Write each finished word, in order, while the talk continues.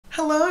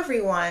Hello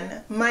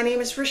everyone, my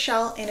name is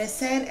Rochelle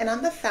Innocent and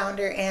I'm the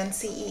founder and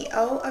CEO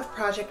of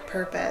Project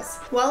Purpose.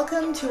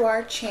 Welcome to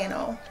our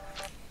channel.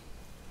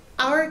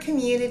 Our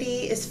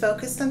community is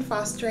focused on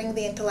fostering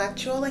the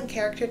intellectual and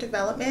character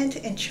development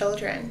in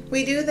children.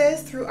 We do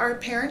this through our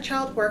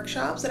parent-child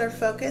workshops that are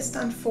focused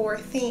on 4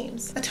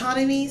 themes: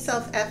 autonomy,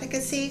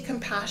 self-efficacy,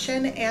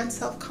 compassion, and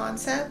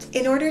self-concept,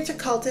 in order to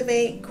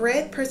cultivate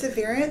grit,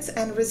 perseverance,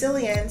 and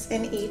resilience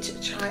in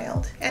each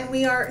child. And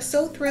we are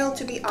so thrilled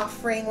to be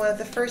offering one of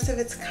the first of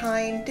its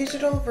kind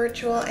digital,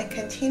 virtual, and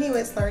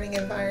continuous learning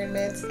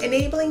environments,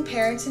 enabling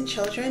parents and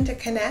children to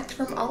connect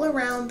from all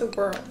around the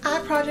world.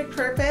 At Project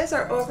Purpose,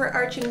 our overarching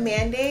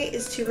mandate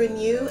is to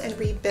renew and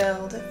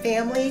rebuild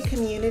family,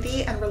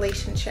 community, and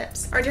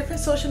relationships. Our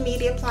different social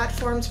media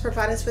platforms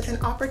provide us with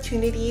an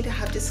opportunity to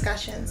have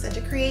discussions and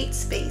to create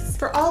space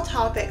for all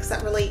topics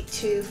that relate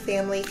to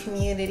family,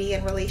 community,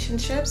 and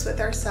relationships with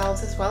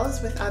ourselves as well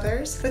as with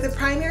others, with a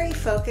primary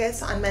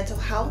focus on mental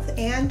health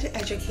and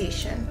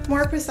education.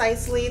 More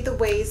precisely, the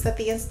ways that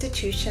the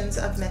institutions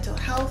of mental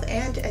health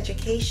and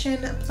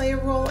education play a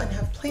role and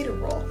have played a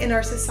role in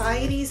our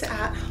societies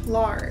at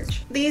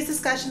large. These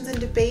discussions and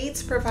debates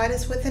provide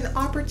us with an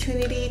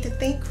opportunity to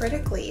think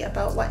critically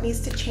about what needs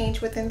to change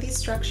within these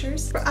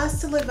structures for us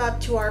to live up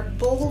to our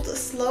bold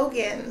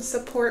slogan: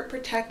 support,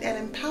 protect, and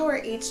empower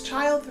each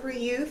child through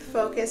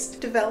youth-focused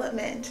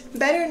development.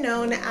 Better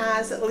known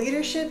as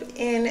leadership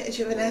in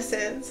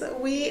juvenescence,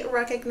 we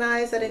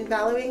recognize that in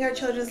valuing our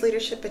children's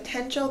leadership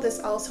potential, this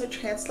also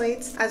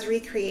translates as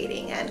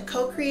recreating and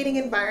co-creating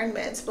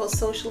environments, both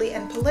socially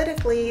and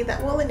politically,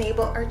 that will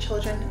enable our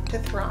children to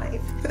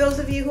thrive. For those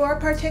of you who are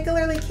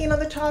particularly keen on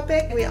the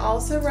topic, we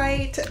also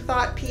write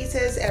thought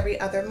pieces every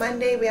other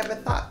Monday. We have a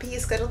thought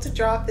piece scheduled to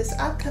drop this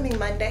upcoming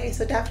Monday,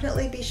 so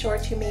definitely be sure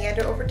to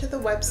meander over to the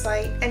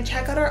website and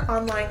check out our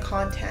online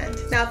content.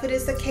 Now, if it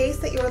is the case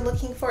that you are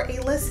looking for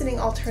a listening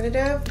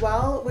alternative,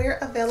 well, we're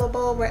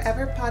available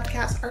wherever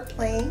podcasts are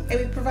playing, and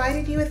we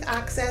provided you with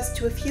access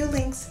to a few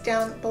links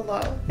down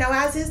below. Now,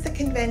 as is the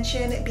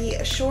convention, be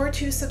sure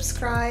to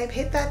subscribe,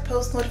 hit that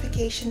post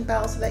notification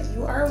bell so that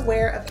you are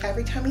aware of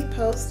every time we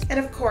post. And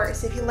of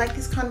course, if you like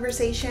these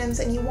conversations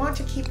and you want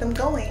to keep them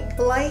going,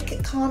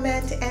 like,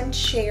 comment, and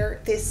share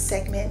this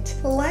segment.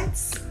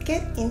 Let's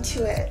get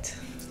into it.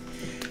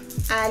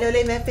 Allô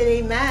les mecs et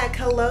les mecs.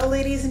 Hello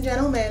ladies and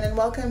gentlemen, and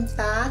welcome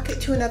back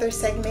to another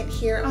segment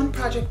here on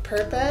Project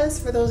Purpose.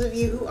 For those of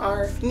you who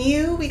are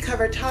new, we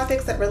cover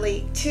topics that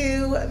relate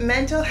to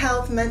mental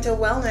health, mental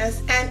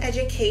wellness, and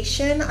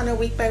education on a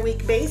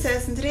week-by-week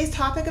basis. And today's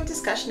topic of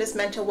discussion is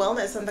mental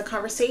wellness, and the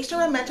conversation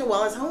around mental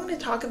wellness, I want to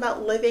talk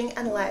about living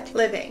and let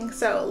living.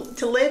 So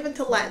to live and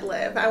to let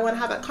live. I want to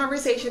have a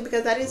conversation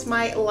because that is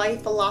my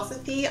life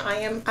philosophy. I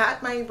am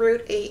at my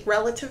root a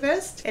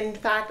relativist. In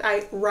fact,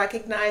 I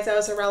recognize I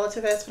was a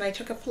relativist when I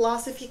took a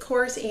philosophy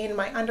course in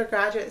my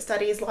undergraduate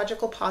studies,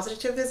 logical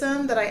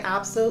positivism, that I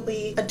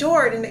absolutely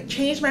adored, and it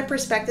changed my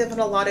perspective on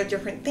a lot of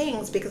different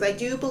things, because I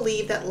do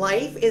believe that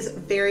life is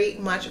very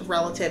much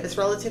relative. It's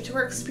relative to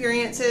our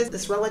experiences,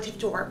 it's relative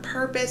to our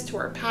purpose, to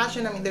our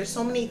passion. I mean, there's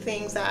so many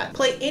things that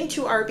play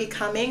into our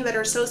becoming that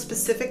are so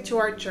specific to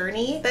our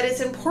journey that it's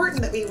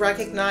important that we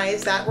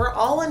recognize that we're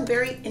all on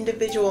very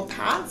individual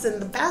paths,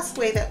 and the best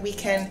way that we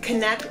can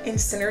connect and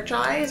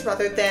synergize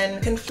rather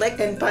than conflict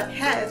and butt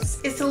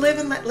heads is to live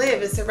and let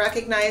live, is to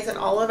recognize that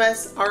all of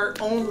us, our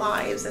own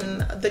lives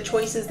and the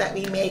choices that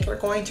we make are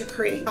going to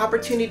create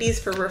opportunities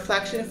for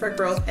reflection, for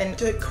growth, and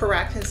to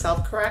correct and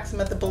self-correct some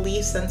of the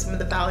beliefs and some of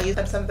the values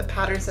and some of the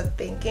patterns of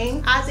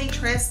thinking as they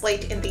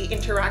translate in the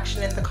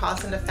interaction and the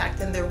cause and effect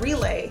and the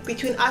relay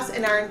between us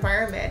and our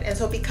environment. And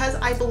so because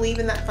I believe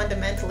in that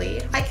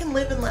fundamentally, I can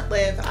live and let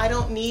live. I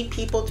don't need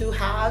people to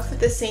have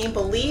the same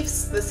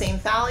beliefs, the same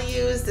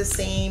values, the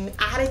same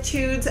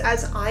attitudes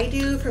as I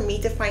do for me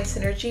to find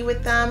synergy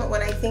with them.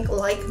 When I think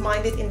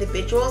like-minded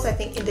individuals, I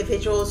think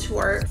individuals who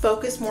are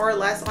focused more or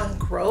less on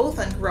growth,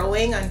 on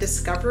growing, on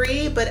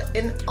discovery, but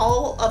in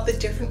all of the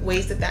different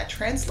ways that that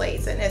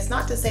translates. And it's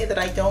not to say that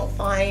I don't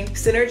find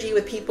synergy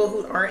with people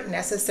who aren't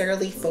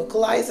necessarily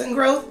focalized on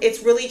growth.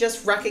 It's really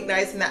just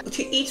recognizing that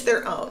to each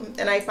their own.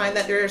 And I find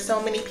that there are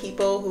so many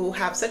people who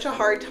have such a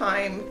hard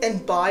time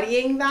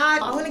embodying that.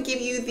 I want to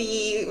give you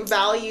the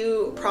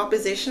value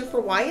proposition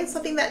for why it's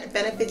something that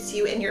benefits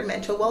you in your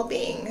mental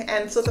well-being.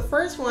 And so the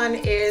first one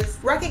is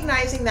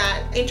recognizing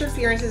that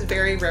interference is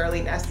very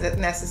rarely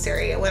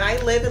necessary. When I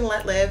live and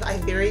let live, I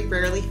very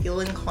rarely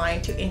feel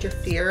inclined to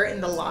interfere in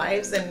the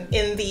lives and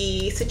in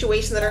the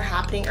situations that are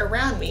happening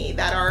around me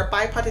that are a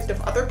byproduct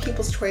of other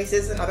people's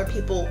choices and other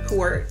people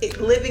who are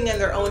living in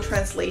their own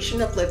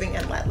translation of living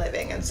and let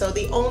living. And so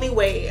the only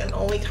way and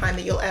only time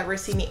that you'll ever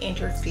see me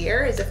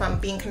interfere is if I'm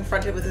being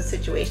confronted with a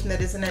situation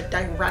that is in a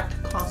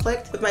direct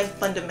conflict with my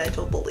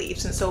fundamental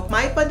beliefs. And so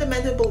my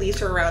fundamental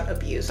beliefs are around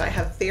abuse. I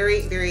have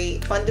very, very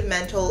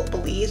fundamental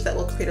beliefs that that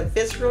will create a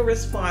visceral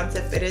response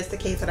if it is the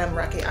case that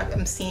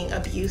I'm seeing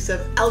abuse of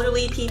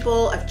elderly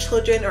people, of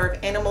children, or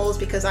of animals,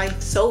 because I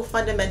so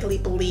fundamentally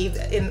believe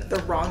in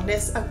the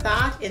wrongness of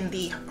that, in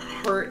the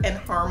hurt and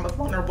harm of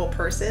vulnerable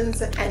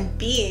persons and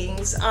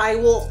beings. I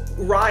will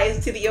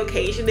rise to the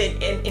occasion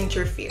and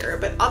interfere.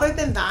 But other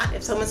than that,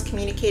 if someone's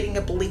communicating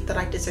a belief that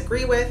I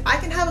disagree with, I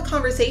can have a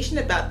conversation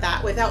about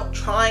that without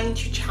trying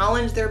to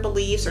challenge their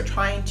beliefs or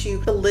trying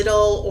to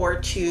belittle or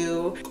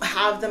to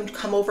have them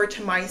come over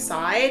to my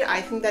side.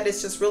 I think that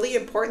it's just really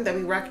important that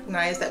we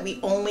recognize that we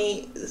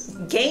only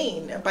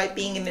gain by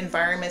being in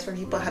environments where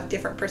people have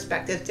different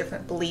perspectives,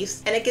 different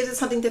beliefs, and it gives us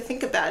something to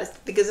think about.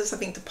 It gives us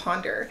something to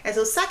ponder. And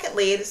so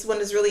secondly, this one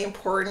is really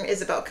important,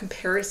 is about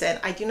comparison.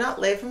 I do not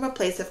live from a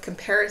place of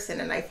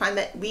comparison, and I find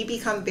that we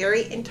become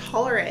very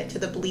intolerant to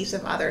the beliefs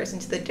of others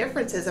and to the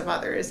differences of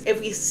others if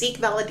we seek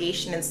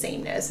validation and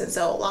sameness. And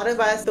so a lot of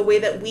us, the way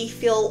that we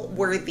feel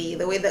worthy,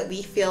 the way that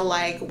we feel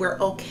like we're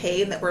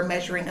okay and that we're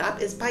measuring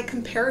up is by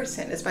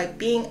comparison, is by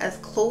being as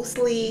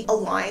closely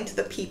aligned to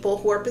the people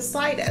who are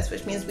beside us,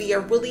 which means we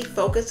are really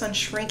focused on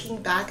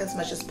shrinking back as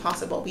much as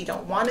possible. We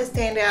don't want to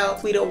stand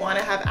out. We don't want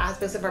to have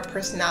aspects of our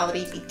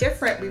personality be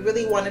different. We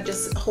really want to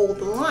just hold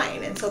the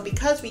line. And so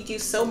because we do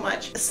so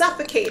much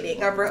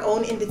suffocating of our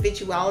own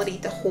individuality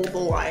to hold the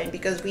line,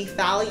 because we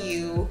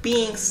value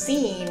being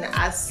seen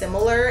as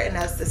similar and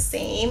as the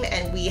same,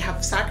 and we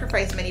have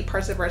sacrificed many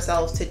parts of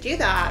ourselves to do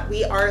that,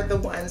 we are the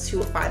ones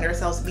who find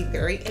ourselves to be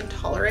very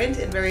intolerant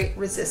and very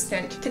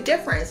resistant to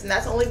difference. And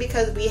that's only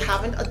because we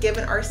haven't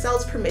given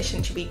ourselves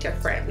permission to be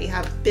different. We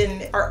have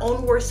been our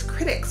own worst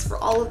critics for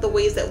all of the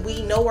ways that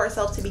we know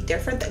ourselves to be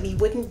different that we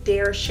wouldn't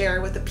dare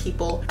share with the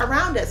people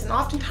around us. And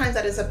oftentimes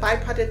that is a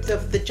byproduct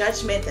of the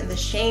judgment and the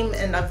shame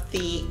and of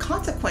the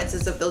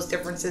consequences of those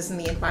differences in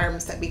the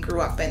environments that we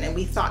grew up in. And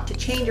we thought to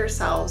change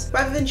ourselves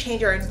rather than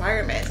change our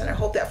environment. And I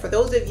hope that for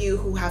those of you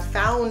who have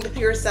found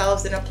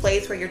yourselves in a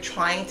place where you're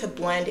trying to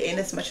blend in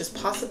as much as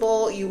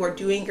possible, you are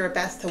doing your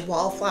best to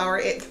wallflower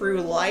it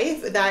through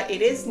life, that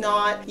it is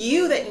not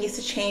you that needs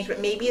to change, but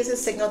maybe it's a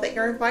signal that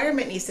your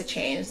environment needs to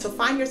change. So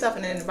find yourself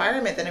in an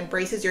environment that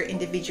embraces your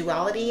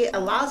individuality,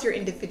 allows your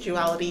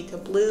individuality to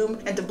bloom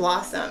and to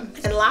blossom.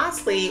 And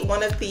lastly,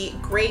 one of the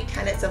great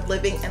tenets of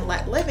living and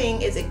let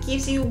living is it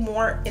gives you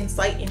more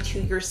insight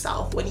into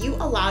yourself. When you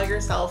allow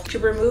yourself to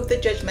remove the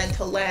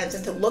judgmental lens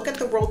and to look at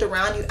the world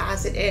around you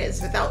as it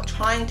is without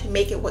trying to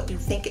make it what you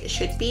think it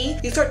should be,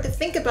 you start to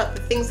think about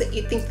the things that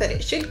you think that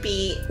it should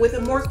be with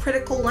a more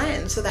critical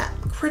lens. So that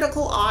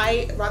critical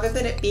eye, rather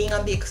than it being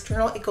on the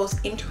external, it goes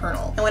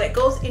internal. And when it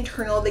goes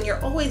internal, then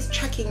you're always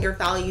checking your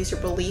values, your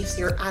beliefs,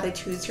 your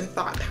attitudes, your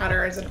thought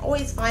patterns, and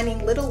always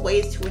finding little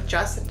ways to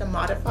adjust and to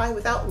modify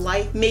without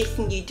life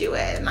making you do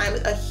it. And I'm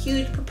a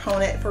huge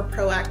proponent for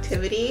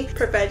proactivity.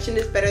 Prevention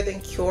is better than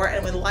cure.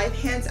 And when life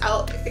hands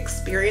out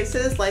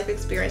life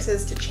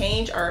experiences to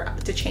change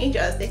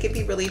us, they can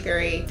be really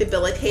very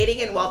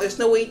debilitating. And while there's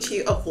no way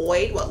to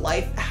avoid what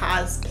life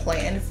has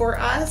planned for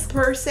us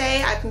per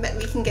se, I think that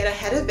we can get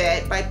ahead of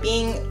it by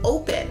being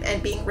open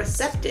and being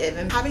receptive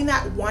and having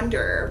that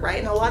wonder, right?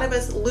 And a lot of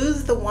us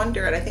lose the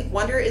wonder. And I think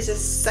wonder is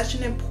just such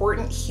an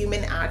important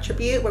human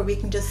attribute where we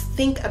can just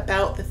think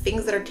about the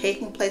things that are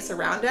taking place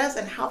around us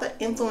and how that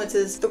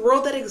influences the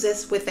world that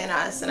exists within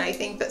us. And I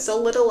think that so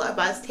little of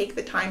us take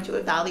the time to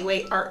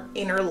evaluate our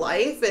inner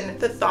life and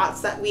the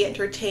thoughts that we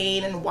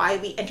entertain and why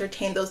we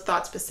entertain those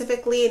thoughts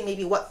specifically, and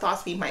maybe what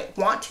thoughts we might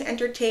want to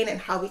entertain and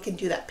how we can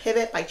do that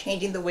pivot by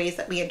changing the ways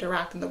that we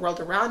interact in the world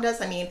around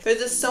us. I mean, there's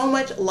just so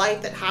much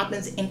life that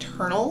happens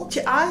internal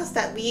to us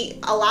that we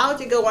allow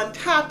to go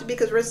untapped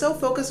because we're so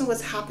focused on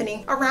what's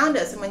happening around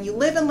us. And when you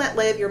live and let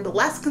live, you're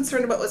less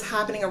concerned about what's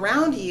happening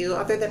around you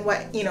other than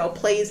what,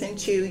 plays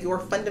into your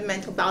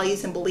fundamental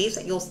values and beliefs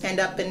that you'll stand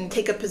up and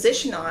take a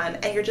position on.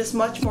 And you're just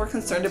much more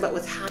concerned about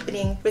what's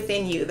happening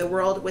within you, the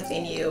world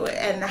within you,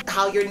 and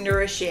how you're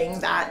nourishing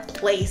that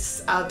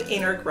place of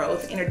inner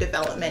growth, inner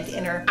development,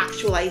 inner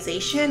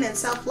actualization, and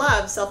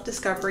self-love,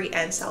 self-discovery,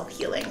 and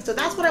self-healing. So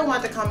that's what I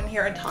want to come in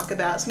here and talk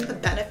about, some of the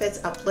benefits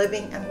of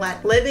living and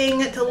let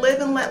living. To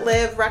live and let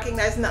live,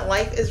 recognizing that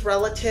life is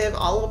relative.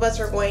 All of us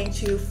are going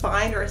to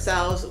find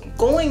ourselves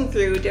going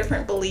through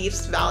different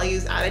beliefs,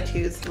 values,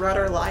 attitudes throughout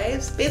our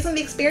lives based on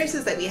the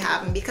experiences that we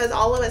have. And because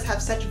all of us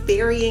have such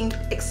varying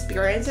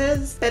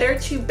experiences, better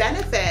to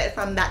benefit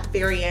from that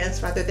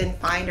variance rather than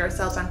find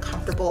ourselves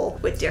uncomfortable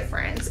with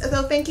difference.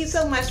 So thank you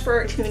so much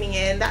for tuning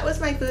in. That was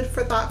my food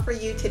for thought for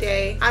you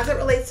today. As it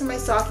relates to my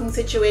stalking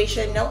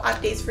situation, no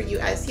updates for you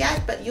as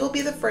yet, but you'll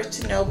be the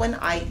first to know when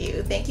I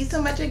do. Thank you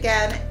so much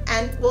again,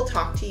 and we'll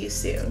talk to you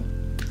soon.